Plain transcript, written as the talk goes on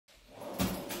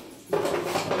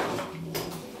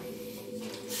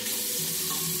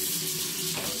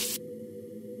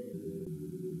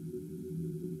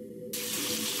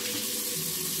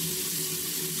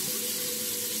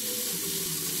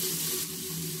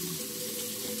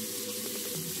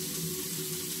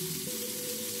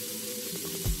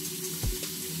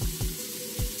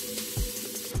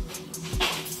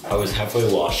was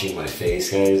halfway washing my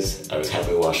face, guys. I was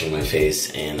halfway washing my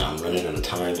face, and I'm running out of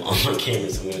time on my camera,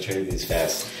 so I'm gonna try to do this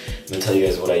fast. I'm gonna tell you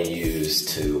guys what I use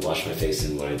to wash my face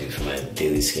and what I do for my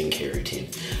daily skincare routine.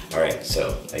 Alright,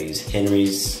 so I use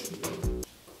Henry's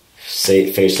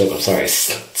face soap. I'm sorry, it's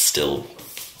still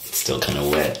kind of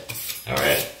wet.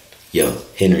 Alright, yo,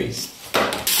 Henry's. I'm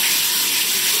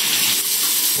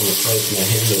gonna place my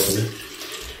hand over.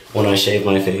 When I shave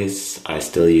my face, I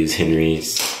still use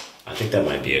Henry's. I think that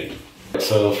might be it.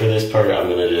 So for this part, I'm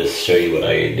gonna just show you what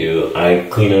I do. I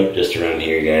clean up just around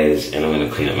here, guys, and I'm gonna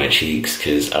clean up my cheeks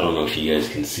because I don't know if you guys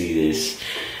can see this.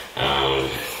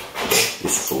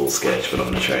 This is a little sketch, but I'm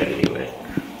gonna try it anyway.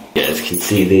 You guys can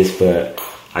see this, but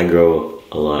I grow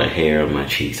a lot of hair on my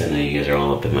cheeks. I know you guys are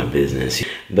all up in my business.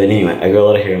 But anyway, I grow a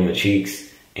lot of hair on my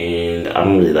cheeks, and I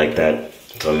don't really like that,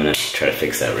 so I'm gonna try to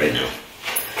fix that right now.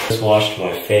 Just washed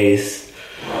my face.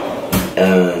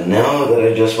 Now that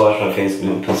I just washed my face, I'm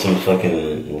gonna put some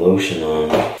fucking lotion on.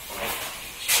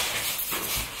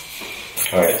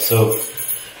 Alright, so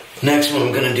next what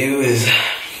I'm gonna do is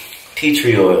tea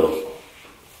tree oil.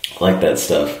 I like that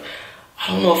stuff. I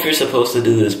don't know if you're supposed to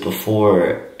do this before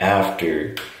or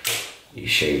after you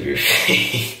shave your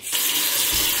face.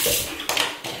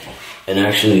 And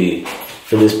actually,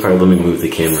 for this part, let me move the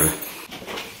camera.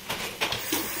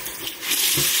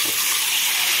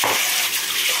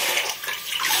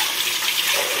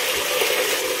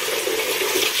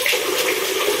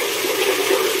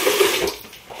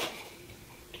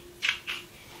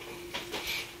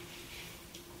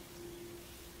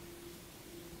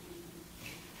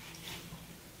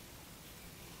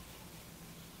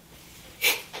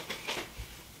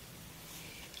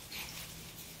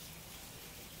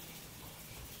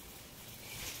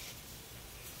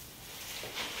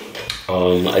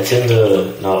 I tend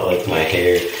to not like my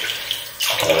hair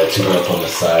to go up on the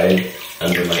side,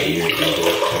 under my ear either.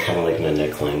 I kind of like my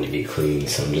neckline to be clean,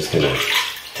 so I'm just gonna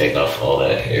take off all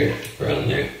that hair around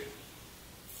there.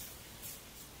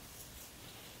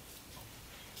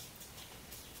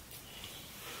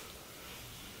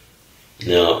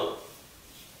 Now,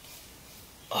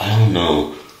 I don't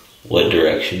know what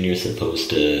direction you're supposed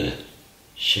to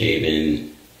shave in.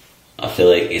 I feel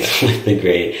like it's with the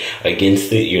grain.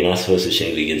 Against it, you're not supposed to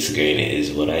shave against the grain,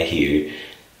 is what I hear.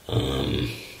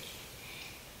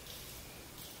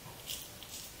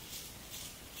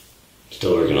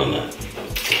 Still working on that.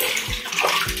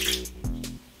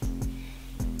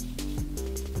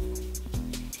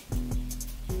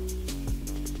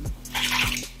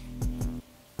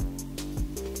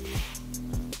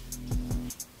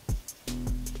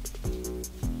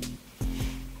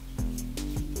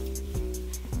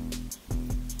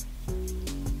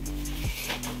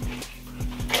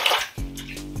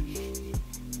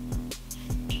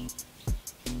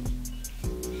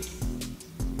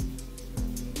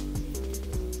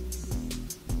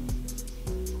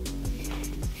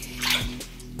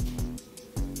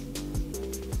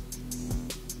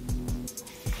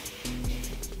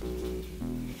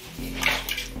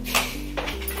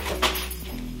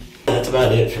 That's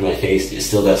about it for my face. It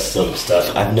still got some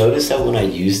stuff. I've noticed that when I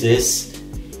use this,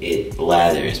 it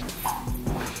lathers.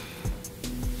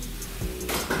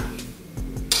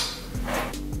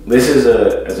 This is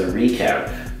as a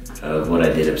recap of what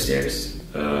I did upstairs.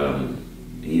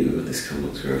 Ew, this comb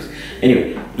looks gross.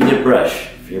 Anyway, you need a brush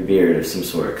for your beard of some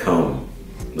sort of comb.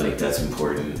 Like, that's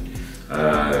important.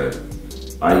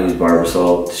 I use barber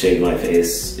salt to shave my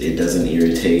face. It doesn't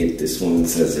irritate. This one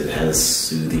says it has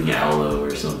soothing aloe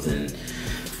or something.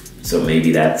 So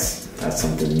maybe that's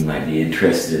something you might be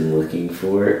interested in looking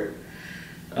for.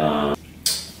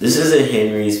 This is a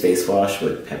Henry's face wash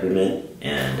with peppermint,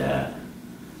 and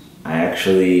I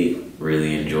actually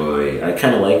really enjoy. I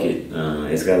kind of like it.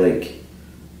 It's got like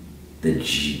the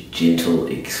gentle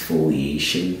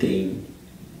exfoliation thing.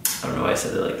 I don't know why I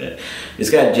said it like that.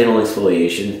 It's got gentle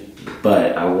exfoliation.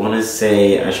 But I want to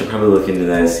say I should probably look into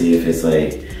that and see if it's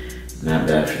like not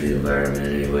bad for the environment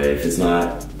anyway. If it's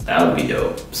not, that would be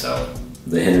dope. So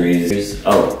the Henry's,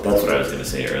 oh, that's what I was going to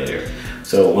say earlier.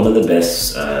 So one of the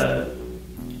best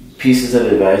pieces of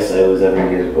advice I was ever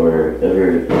given or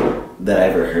that I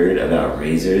ever heard about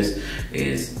razors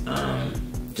is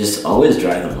just always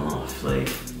dry them off. Like,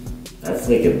 that's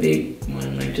like a big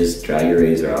one. Like, just dry your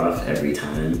razor off every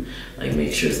time. Like,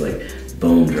 make sure it's like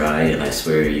bone dry, and I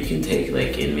swear you can take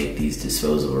like and make these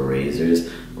disposable razors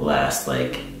last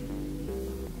like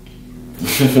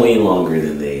way longer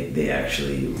than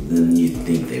than you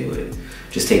think they would.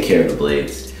 Just take care of the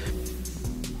blades.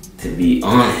 To be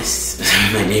honest,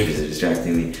 my neighbors are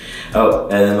distracting me. Oh,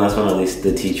 and then last but not least,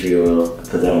 the tea tree oil. I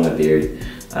put that on my beard.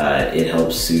 It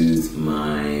helps soothe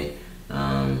my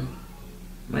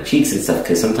my cheeks and stuff,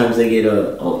 because sometimes they get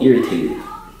all irritated.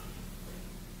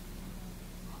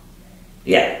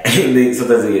 Yeah,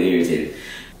 sometimes they get irritated.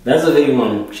 That's a video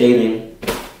on shaving.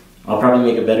 I'll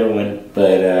probably make a better one,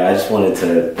 but I just wanted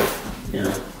to, you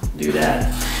know, do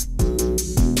that.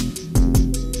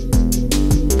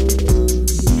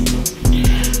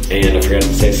 And I forgot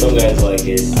to say, some guys like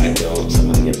it, I don't. So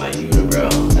I'm gonna get my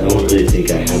unibrow. I don't really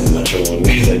think I have much of one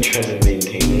because I try to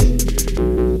maintain it.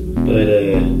 But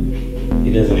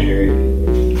it doesn't hurt.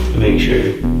 Make sure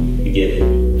you get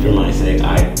it.